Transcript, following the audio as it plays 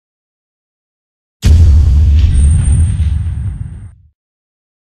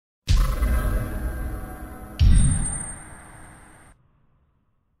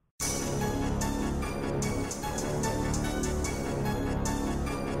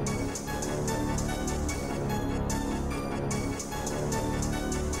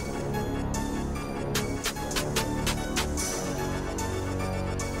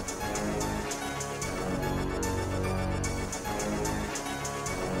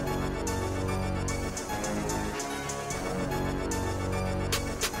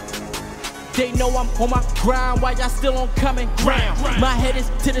They know I'm on my grind while y'all still on common ground. My head is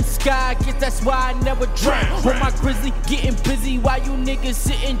to the sky, guess that's why I never drown. On my grizzly, getting busy while you niggas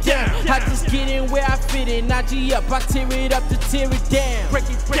sitting down. I just get in where I fit in, I G up, I tear it up to tear it down. Break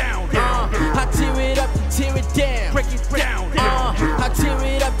it down, I tear it up to tear it down. break it down, I tear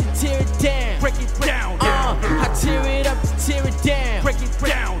it up to tear it down. break it down, I tear it up to tear it down. break it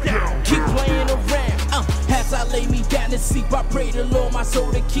down. Keep playing around. As I lay me down to sleep, I pray the Lord my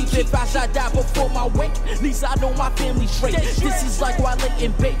soul to keep. If I shall die before my wake, at least I know my family straight. This is like Wale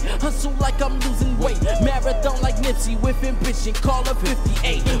and Bait, hustle like I'm losing weight. Marathon like Nipsey with ambition, call her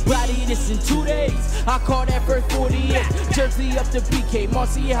 58. Body this in 2 days, I call that first 48. Jersey up to BK,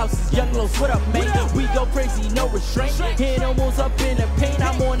 Marcy houses, Young Los, what up, man? We go crazy, no restraint. Head almost up in the paint.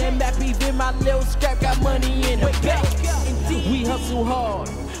 I'm on that map, even my little scrap got money in the bank. We hustle hard.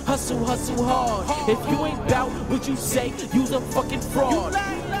 Hustle, hustle hard. If you ain't bout what you say, you's a fucking fraud.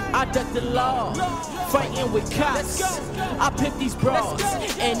 I duck the law, fighting with cops. I pimp these bras,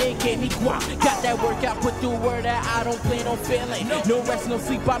 and they gave me guap. Got that workout, put through word that I don't plan on failing. No rest, no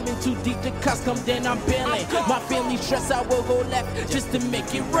sleep, I'm in too deep. The cuss come, then I'm bailing. My family stress, I will go left just to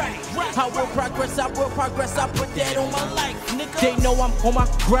make it right. I will progress, I put that on my life, nigga. They know I'm on my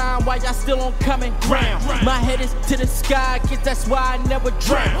grind while y'all still on common ground. My head is to the sky, guess that's why I never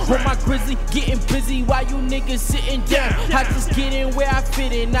drown. On my grizzly, getting busy while you niggas sitting down. I just get in where I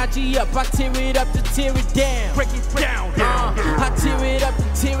fit in, I G up, I tear it up to tear it down. Break it down, I tear it up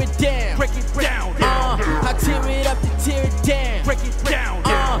to tear it down. break it down, I tear it up to tear it down. break it down,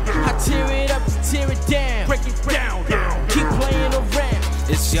 I tear it up to tear it down. break it down. Keep playing around.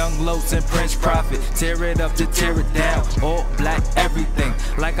 It's Young Los and Prince Prophet. Tear it up to tear it down. All black everything.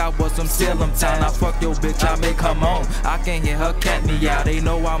 Like I was from Salem town. I fuck your bitch, I make her moan. I can hear her cat me out. They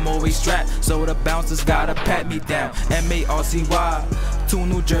know I'm always strapped, so the bouncers gotta pat me down. M-A-R-C-Y. 2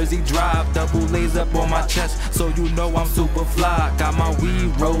 New Jersey Drive, double lays up on my chest, so you know I'm super fly. Got my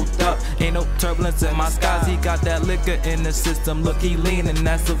weed rolled up, ain't no turbulence in my skies. He got that liquor in the system, look he leaning,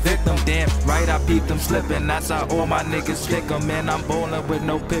 that's a victim. Damn right, I peeped him slipping, that's how all my niggas stick 'em. Man, I'm bowling with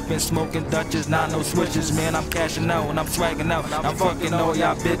no pippin', smoking Dutchess, not no switches. Man, I'm cashing out and I'm swagging out, I'm fucking all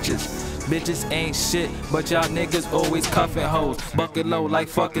y'all bitches. Bitches ain't shit, but y'all niggas always cuffin' hoes. Bucket low like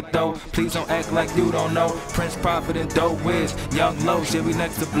fuck it though. Please don't act like you don't know. Prince Prophet and Dope Wiz, Young Low, shit we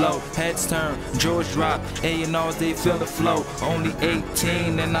next to blow. Heads turn, George drop, A&Rs they feel the flow. Only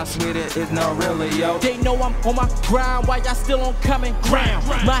 18 and I swear that it's not really, yo. They know I'm on my grind while y'all still on common ground.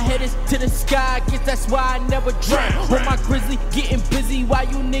 My head is to the sky, guess that's why I never drown. On my grizzly, getting busy while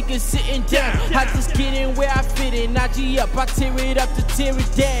you niggas sitting down. I just get in where I fit in, I G up, I tear it up to tear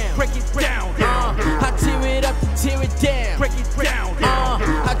it down. Break it down, I tear it up to tear it down. break it down,